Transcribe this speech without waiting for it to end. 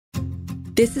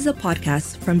This is a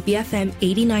podcast from BFM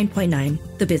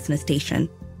 89.9, the business station.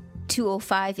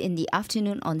 2:05 in the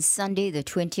afternoon on Sunday, the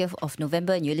 20th of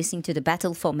November, and you're listening to the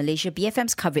Battle for Malaysia,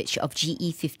 BFM's coverage of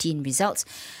GE15 results.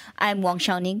 I'm Wong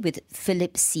Shao Ning with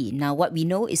Philip C. Now, what we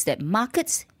know is that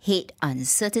markets hate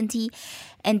uncertainty,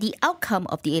 and the outcome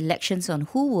of the elections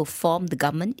on who will form the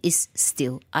government is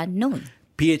still unknown.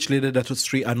 PH leader Datuk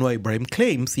Seri Anwar Ibrahim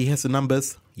claims he has the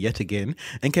numbers yet again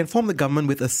and can form the government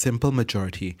with a simple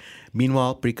majority.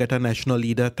 Meanwhile, Perikatan Nasional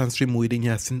leader Tan Sri Muhyiddin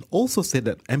Yassin also said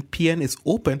that MPN is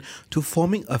open to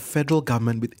forming a federal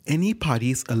government with any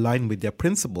parties aligned with their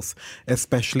principles,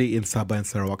 especially in Sabah and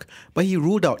Sarawak, but he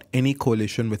ruled out any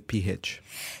coalition with PH.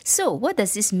 So, what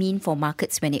does this mean for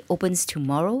markets when it opens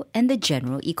tomorrow and the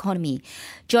general economy?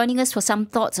 Joining us for some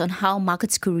thoughts on how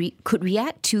markets could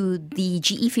react to the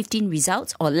GE15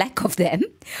 results, or lack of them,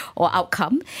 or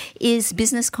outcome, is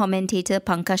business commentator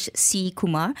Pankaj C.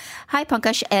 Kumar. Hi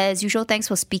Pankaj, as usual, thanks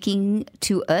for speaking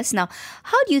to us. Now,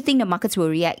 how do you think the markets will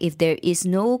react if there is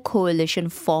no coalition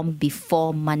formed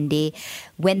before Monday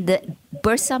when the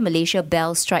Bursa Malaysia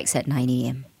bell strikes at 9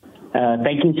 a.m?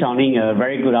 Thank you, Chowning.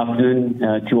 Very good afternoon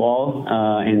to all.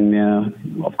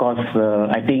 Of course,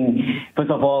 I think,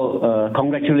 first of all,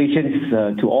 congratulations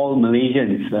to all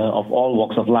Malaysians of all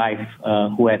walks of life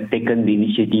who have taken the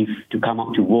initiative to come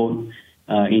out to vote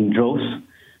in droves.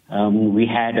 We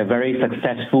had a very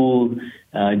successful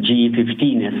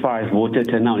GE15 as far as voter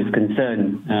turnout is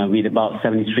concerned, with about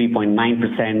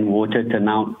 73.9% voter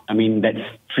turnout. I mean, that's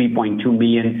 3.2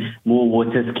 million more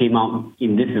voters came out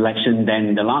in this election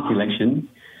than the last election.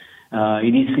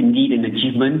 It is indeed an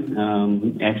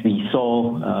achievement, as we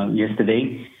saw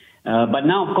yesterday. But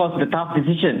now, of course, the tough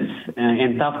decisions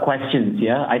and tough questions.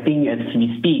 Yeah, I think as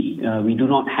we speak, we do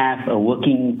not have a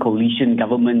working coalition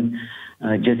government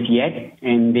just yet,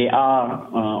 and there are,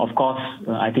 of course,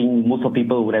 I think most of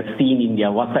people would have seen in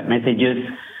their WhatsApp messages,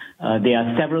 there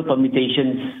are several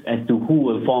permutations as to who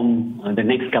will form the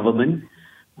next government.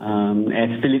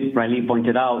 As Philip rightly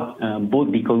pointed out,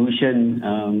 both the coalition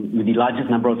with the largest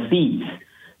number of seats,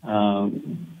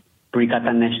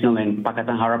 Perikatan Nasional and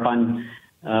Pakatan Harapan,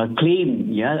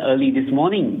 claim early this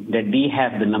morning that they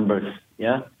have the numbers.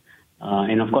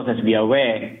 And of course, as we are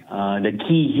aware, the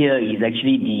key here is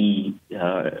actually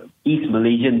the East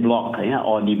Malaysian bloc,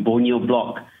 or the Borneo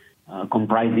bloc,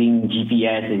 comprising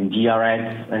GPS and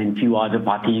GRS and few other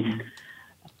parties.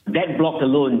 That bloc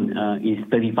alone is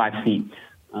 35 seats.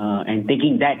 And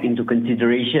taking that into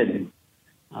consideration,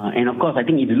 and of course, I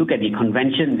think if you look at the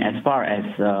convention as far as,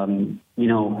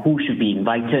 who should be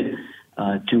invited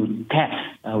to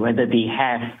test whether they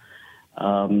have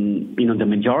the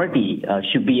majority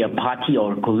should be a party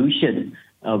or a coalition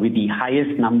with the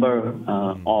highest number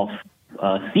of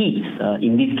seats.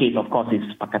 In this case, of course, is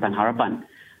Pakatan Harapan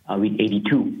with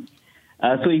 82.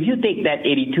 So if you take that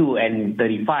 82 and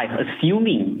 35,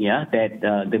 assuming that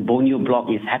the Borneo bloc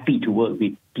is happy to work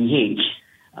with PH,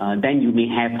 then you may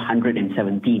have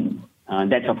 117.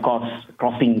 That's of course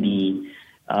crossing the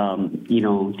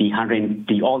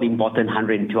the all-important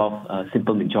 112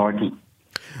 simple majority.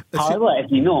 However, as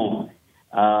you know,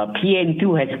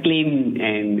 PN2 has claimed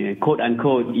and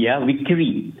quote-unquote,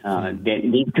 victory, that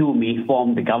they too may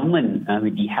form the government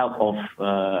with the help of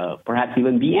perhaps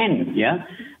even BN,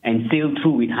 and sail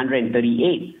through with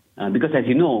 138. Because as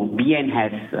you know, BN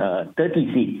has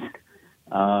 30 seats,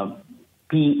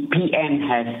 PN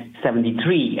has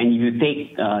 73, and if you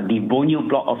take the Borneo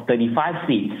bloc of 35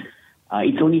 seats,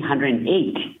 it's only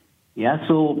 108.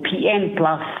 So PN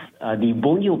plus the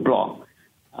Borneo bloc,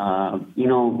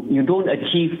 you don't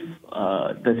achieve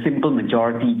the simple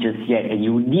majority just yet, and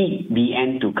you need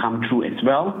BN to come through as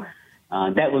well.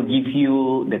 That will give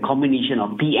you the combination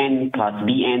of PN plus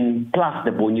BN plus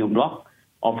the Borneo bloc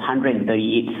of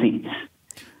 138 seats.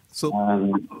 So,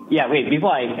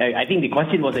 before I think the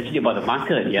question was actually about the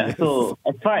market. So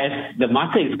as far as the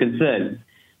market is concerned,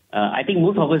 I think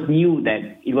most of us knew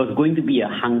that it was going to be a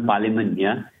hung parliament,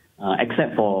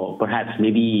 except for perhaps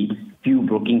maybe few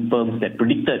broking firms that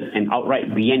predicted an outright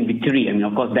BN victory. I mean,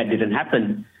 of course, that didn't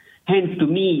happen. Hence, to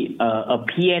me, a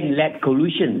PN-led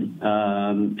coalition,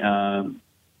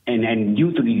 and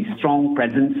due to the strong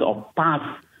presence of PAS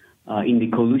in the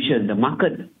coalition, the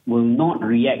market will not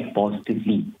react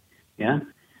positively.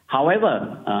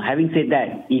 However, having said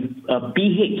that, if a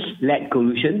PH-led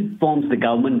coalition forms the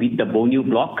government with the Borneo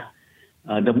bloc,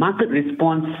 the market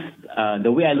response,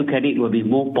 the way I look at it, will be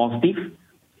more positive.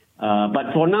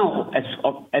 But for now,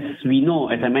 as we know,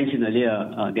 as I mentioned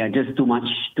earlier, there are just too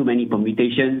many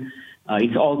permutations.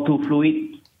 It's all too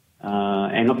fluid.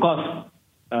 And of course,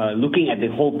 looking at the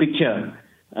whole picture,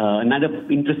 another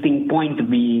interesting point to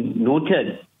be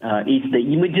noted is the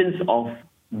emergence of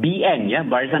BN,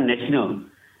 Barisan Nasional,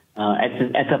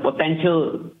 as a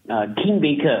potential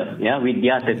kingmaker, with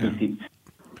their 30 seats.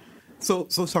 So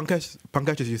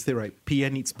Pankaj, as you say, right,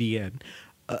 PN needs BN.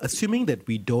 Assuming that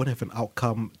we don't have an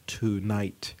outcome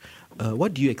tonight,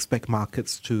 what do you expect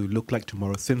markets to look like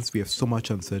tomorrow, since we have so much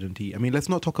uncertainty? I mean, let's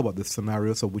not talk about the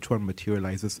scenarios of which one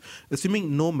materializes.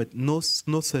 Assuming no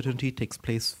certainty takes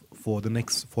place for the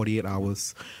next 48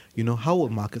 hours, how will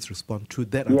markets respond to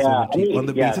that uncertainty on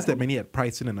the basis that many had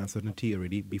priced in an uncertainty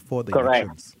already before the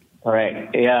elections?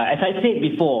 Correct. Yeah, as I said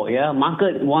before,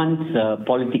 market wants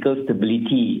political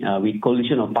stability with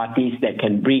coalition of parties that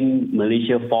can bring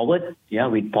Malaysia forward,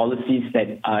 with policies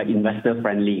that are investor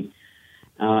friendly.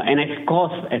 And of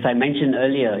course, as I mentioned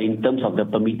earlier, in terms of the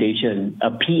permutation,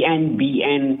 a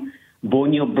PN-BN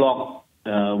Borneo bloc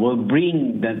will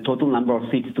bring the total number of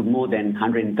seats to more than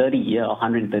 130 or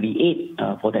 138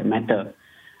 for that matter.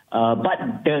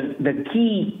 But the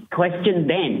key question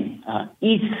then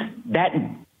is that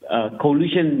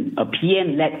coalition, a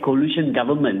PN-led coalition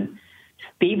government,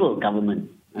 stable government,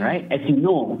 right? As you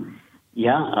know,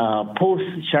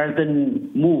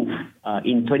 post-Sheraton move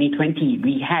in 2020,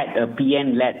 we had a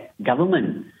PN-led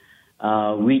government,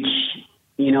 which,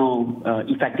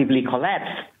 effectively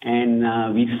collapsed.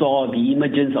 And we saw the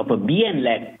emergence of a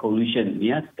BN-led coalition,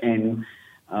 and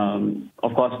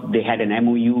of course, they had an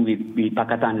MOU with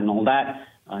Pakatan and all that.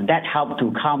 That helped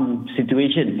to calm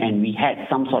situation, and we had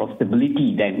some sort of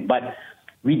stability then. But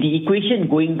with the equation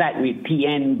going back with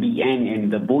PN, BN,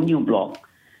 and the Borneo bloc,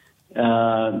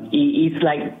 it's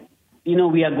like,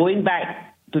 we are going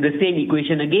back to the same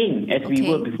equation again as we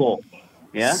were before.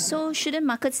 Yeah. So shouldn't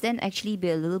markets then actually be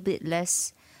a little bit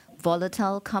less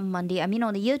volatile come Monday? I mean,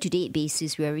 on a year-to-date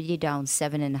basis, we're already down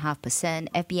 7.5%.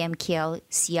 FBM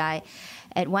KLCI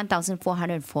at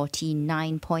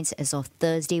 1,449 points as of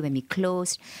Thursday when we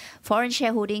closed. Foreign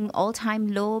shareholding all-time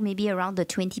low, maybe around the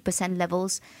 20%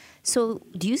 levels. So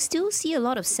do you still see a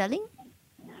lot of selling?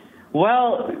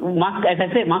 Well, as I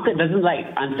said, market doesn't like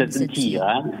uncertainty.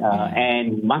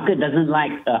 And market doesn't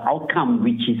like outcome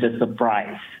which is a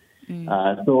surprise.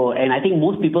 And I think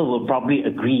most people will probably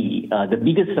agree. The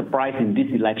biggest surprise in this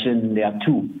election, there are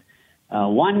two.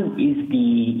 One is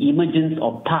the emergence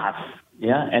of PAS,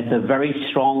 as a very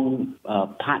strong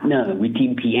partner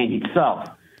within PN itself.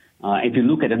 If you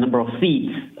look at the number of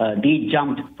seats, they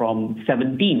jumped from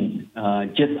 17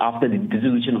 just after the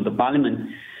dissolution of the parliament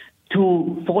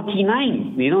to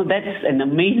 49. That's an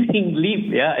amazing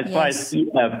leap, as far as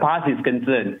PAS is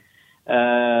concerned.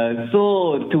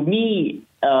 So to me,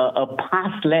 a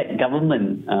PAS-led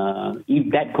government,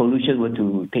 if that coalition were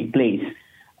to take place,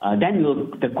 then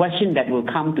the question that will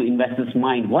come to investors'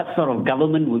 mind, what sort of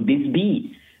government would this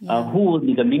be? Who will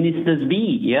be the ministers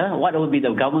be? What will be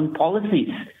the government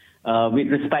policies with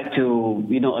respect to,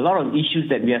 a lot of issues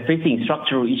that we are facing,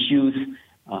 structural issues,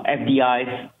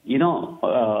 FDIs,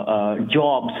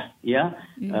 jobs,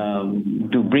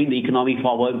 to bring the economy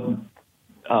forward,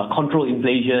 control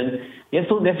inflation.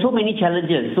 So there's so many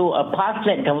challenges. So a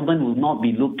PAS-led government will not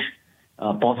be looked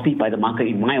positive by the market,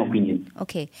 in my opinion.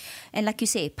 Okay. And like you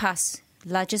say, PAS,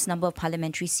 largest number of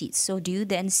parliamentary seats. So do you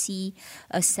then see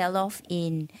a sell-off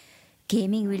in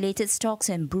gaming-related stocks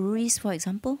and breweries, for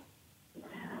example?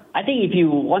 I think if you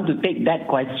want to take that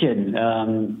question,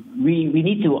 we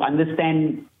need to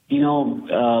understand,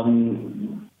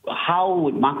 how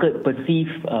would market perceive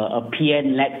a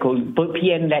PN-led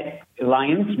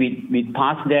alliance with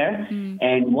PAS there,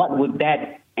 and what would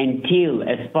that entail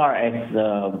as far as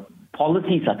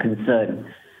policies are concerned?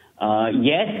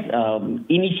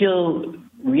 Initial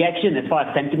reaction as far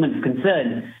as sentiment is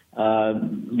concerned,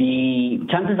 the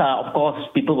chances are, of course,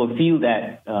 people will feel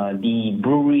that the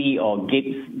brewery or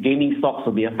gaming stocks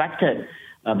will be affected.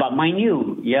 But mind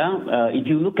you, if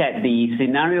you look at the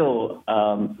scenario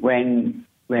when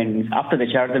after the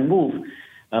Sheraton move,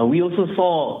 we also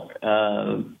saw,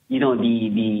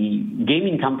 the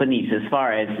gaming companies, as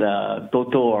far as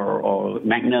Toto or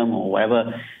Magnum or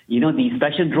whatever, the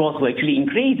special draws will actually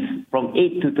increase from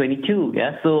 8 to 22.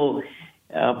 So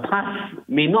PAS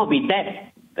may not be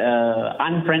that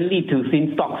unfriendly to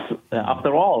thin stocks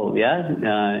after all.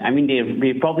 I mean,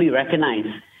 they probably recognize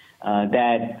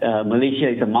that Malaysia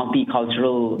is a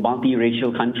multicultural,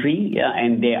 multiracial country,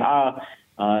 and there are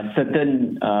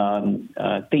certain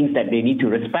things that they need to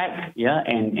respect,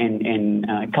 and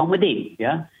accommodate,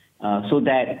 so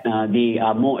that they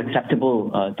are more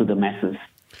acceptable to the masses.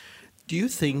 Do you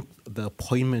think the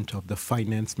appointment of the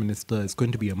finance minister is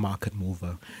going to be a market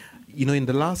mover? In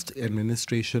the last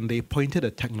administration, they appointed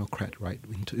a technocrat, right,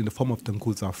 in the form of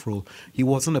Tengku Zafrul. He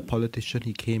wasn't a politician.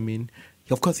 He came in.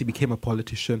 Of course, he became a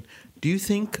politician. Do you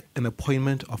think an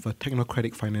appointment of a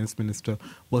technocratic finance minister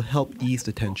will help ease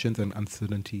the tensions and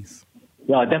uncertainties?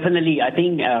 Yeah, definitely. I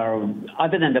think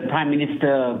other than the Prime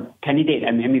Minister candidate,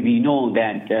 I mean we know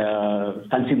that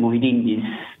Tan Sri Muhyiddin is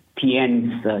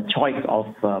PN's choice of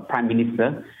Prime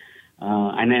Minister.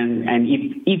 And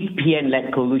if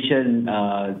PN-led coalition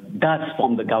does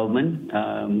form the government,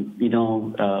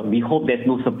 we hope there's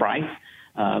no surprise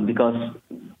because,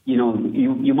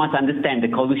 you must understand the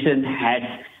coalition has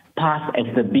passed as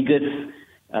the biggest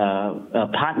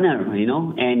partner,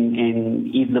 and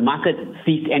if the market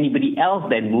sees anybody else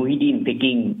than Muhyiddin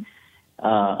taking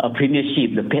a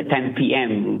premiership, the 10th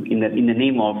PM in the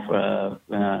name of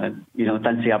Tan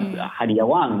Sri Hadi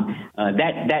Awang,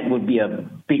 that would be a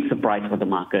big surprise for the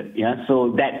market. Yeah,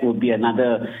 so that would be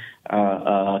another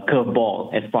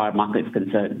curveball as far as market is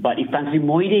concerned. But if Tan Sri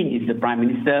Muhyiddin is the Prime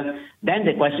Minister, then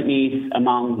the question is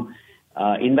among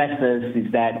investors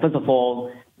is that first of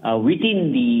all,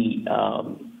 within the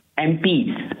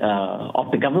MPs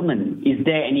of the government, is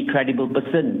there any credible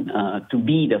person to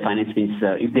be the finance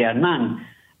minister? If there are none,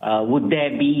 would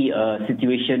there be a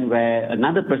situation where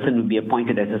another person would be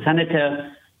appointed as a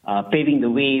senator, paving the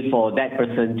way for that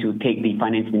person to take the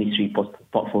finance ministry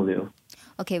portfolio?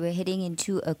 Okay, we're heading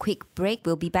into a quick break.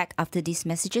 We'll be back after these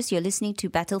messages. You're listening to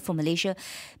Battle for Malaysia,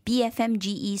 BFM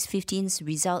GE's 15's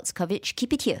results coverage.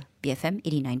 Keep it here, BFM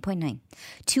 89.9.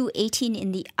 2:18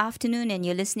 in the afternoon, and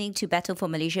you're listening to Battle for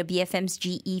Malaysia, BFM's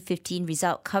GE 15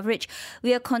 result coverage.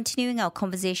 We are continuing our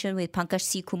conversation with Pankaj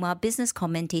C. Kumar, business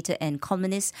commentator and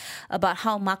columnist, about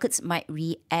how markets might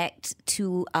react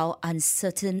to our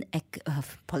uncertain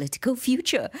political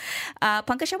future.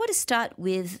 Pankaj, I want to start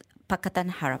with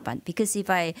Pakatan Harapan, because if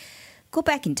I go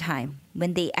back in time,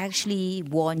 when they actually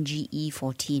won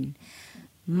GE14,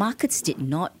 markets did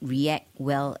not react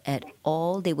well at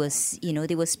all. They were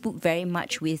spooked very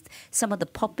much with some of the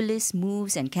populist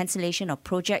moves and cancellation of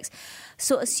projects.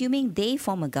 So assuming they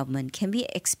form a government, can we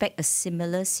expect a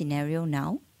similar scenario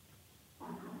now?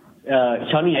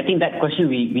 Shawnee, I think that question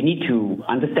we need to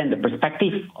understand the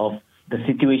perspective of the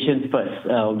situation first.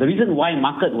 The reason why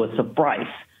market was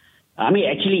surprised,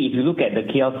 actually, if you look at the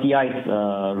KLCI's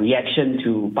reaction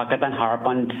to Pakatan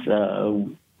Harapan's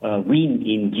win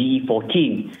in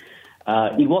GE14,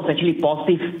 it was actually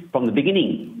positive from the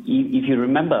beginning, if you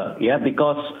remember,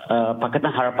 because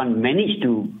Pakatan Harapan managed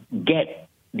to get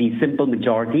the simple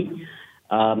majority.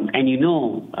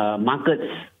 Markets,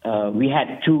 we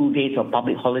had 2 days of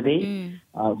public holiday,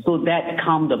 so that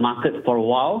calmed the market for a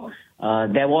while.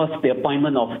 There was the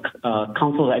appointment of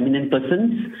Council of Eminent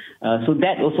Persons, so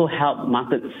that also helped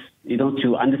markets,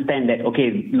 to understand that,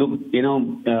 okay, look,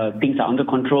 things are under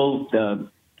control,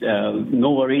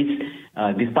 no worries,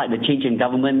 despite the change in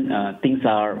government, things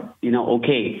are,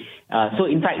 okay. So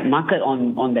in fact, market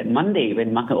on that Monday,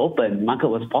 when market opened, market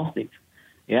was positive.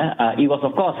 It was,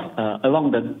 of course,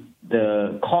 along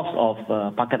the course of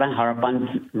Pakatan Harapan's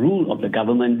rule of the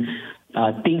government,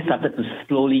 things started to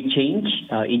slowly change,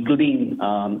 including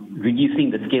reducing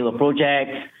the scale of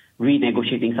projects,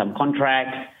 renegotiating some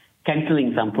contracts,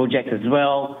 cancelling some projects as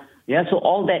well. So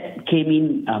all that came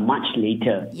in much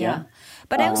later.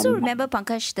 But I also remember,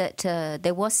 Pankaj, that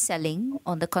there was selling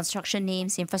on the construction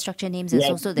names, infrastructure names, and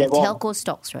also the telco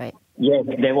stocks, right? Yes,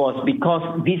 there was,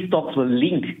 because these stocks were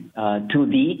linked to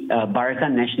the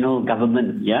Barisan Nasional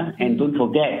government, and don't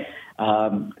forget,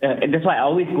 that's why I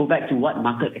always go back to what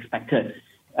market expected.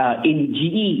 In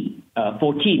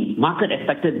GE14, market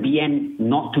expected BN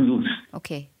not to lose.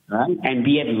 Okay. Right? And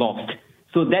BN lost.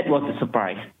 So that was a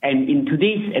surprise. And in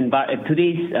today's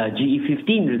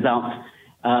GE15 results,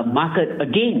 market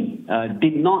again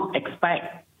did not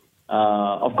expect,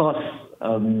 of course,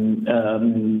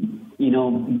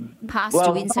 pass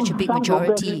to win such a big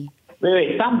majority.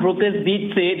 Some brokers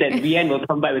did say that BN will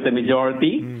come back with a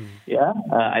majority.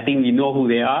 I think we know who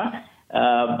they are.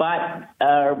 But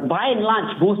by and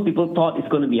large, most people thought it's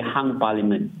going to be a hung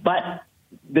parliament. But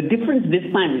the difference this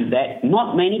time is that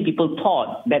not many people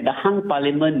thought that the hung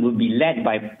parliament would be led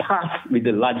by PAS with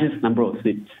the largest number of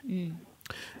seats.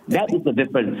 That is the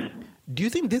difference. Do you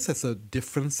think this has a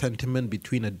different sentiment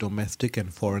between a domestic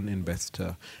and foreign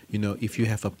investor? If you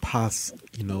have a PAS,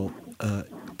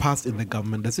 PAS in the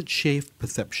government, does it shape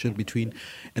perception between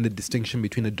and the distinction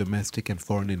between a domestic and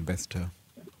foreign investor?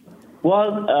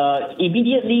 Well,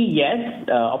 immediately, yes.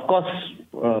 Of course,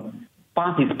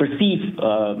 PAS is perceived,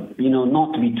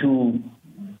 not to be too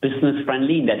business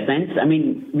friendly in that sense.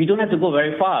 We don't have to go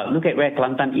very far. Look at where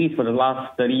Kelantan is for the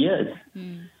last 30 years.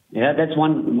 That's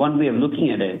one way of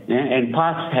looking at it. And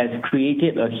PAS has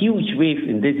created a huge wave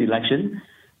in this election,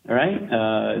 right?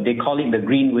 They call it the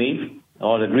green wave.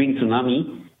 or the green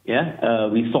tsunami. Yeah,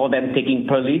 we saw them taking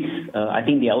Perlis. I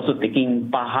think they are also taking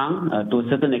Pahang. To a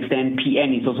certain extent,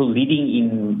 PN is also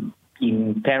leading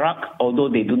in Perak, although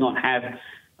they do not have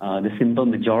the simple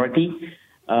majority.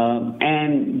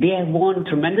 And they have won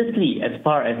tremendously as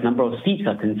far as number of seats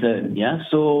are concerned. Yeah,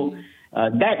 so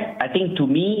that, I think, to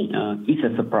me, is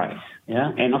a surprise.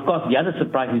 Yeah, and of course, the other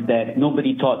surprise is that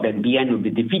nobody thought that BN would be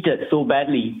defeated so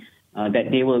badly that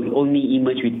they will only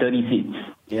emerge with 30 seats.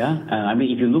 Yeah, I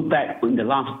mean, if you look back in the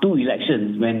last two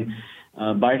elections when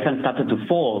Barisan started to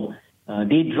fall,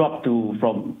 they dropped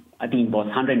from, I think it was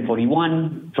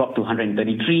 141, dropped to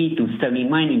 133, to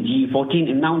 79 in GE14,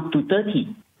 and now to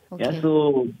 30. Okay. Yeah,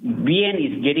 so BN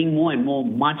is getting more and more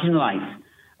marginalized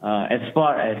as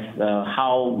far as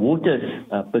how voters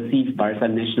perceive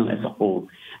Barisan Nasional as a whole.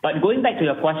 But going back to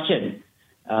your question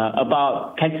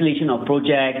about cancellation of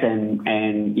projects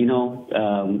and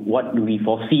what do we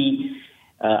foresee,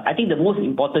 I think the most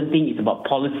important thing is about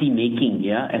policy making.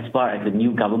 Yeah, as far as the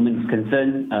new government is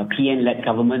concerned, PN-led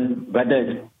government,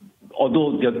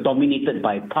 although they're dominated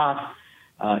by PAS,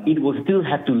 it will still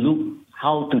have to look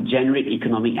how to generate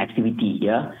economic activity.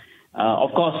 Yeah,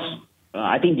 of course.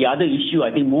 I think the other issue,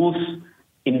 I think most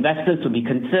investors will be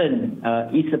concerned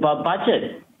is about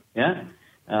budget. Yeah,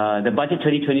 the budget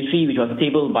 2023, which was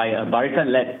tabled by a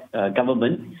Barisan-led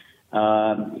government,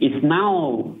 is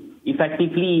now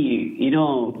effectively,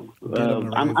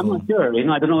 I'm not sure.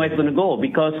 I don't know where it's going to go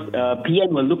because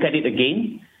PN will look at it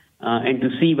again and to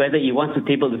see whether he wants to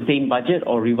table the same budget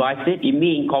or revise it. It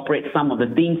may incorporate some of the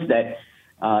things that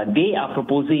they are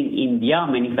proposing in their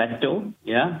manifesto,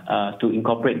 to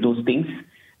incorporate those things.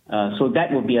 So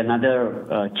that will be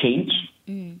another change.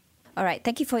 All right.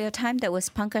 Thank you for your time. That was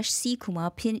Pankaj C.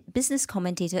 Kumar, business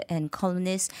commentator and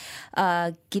columnist,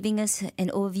 giving us an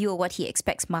overview of what he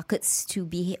expects markets to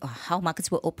be, or how markets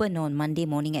will open on Monday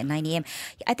morning at 9 a.m.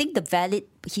 I think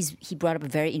he brought up a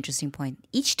very interesting point.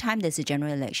 Each time there's a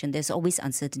general election, there's always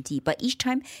uncertainty, but each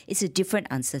time it's a different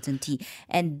uncertainty.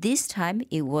 And this time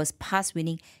it was PAS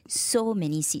winning so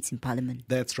many seats in Parliament.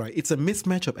 That's right. It's a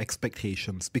mismatch of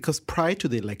expectations because prior to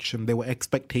the election, there were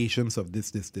expectations of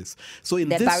this. So in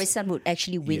that Barisan would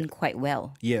actually win quite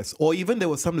well. Yes. Or even there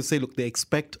was some to say, look, they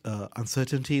expect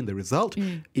uncertainty in the result.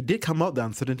 It did come out, the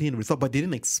uncertainty in the result, but they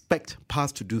didn't expect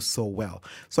PAS to do so well.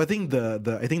 So I think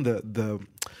the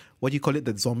what do you call it,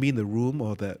 the zombie in the room,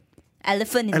 or the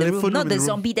elephant in the room, not the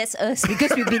zombie, that's us,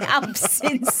 because we've been up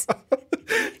since.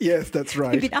 Yes, that's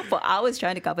right. We've been up for hours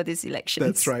trying to cover this election.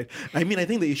 That's right. I mean, I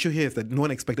think the issue here is that no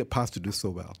one expected PAS to do so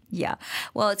well. Yeah.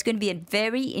 Well, it's going to be a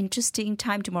very interesting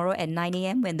time tomorrow at 9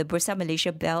 a.m. when the Bursa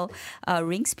Malaysia bell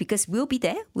rings, because we'll be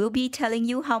there. We'll be telling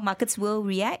you how markets will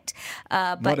react.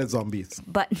 Not as zombies.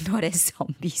 But not as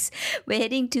zombies. We're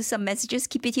heading to some messages.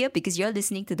 Keep it here because you're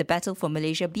listening to The Battle for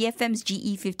Malaysia, BFM's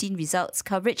GE15 results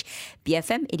coverage,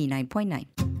 BFM 89.9.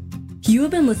 You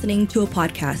have been listening to a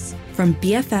podcast from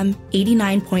BFM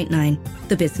 89.9,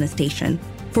 the business station.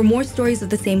 For more stories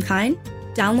of the same kind,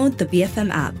 download the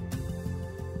BFM app.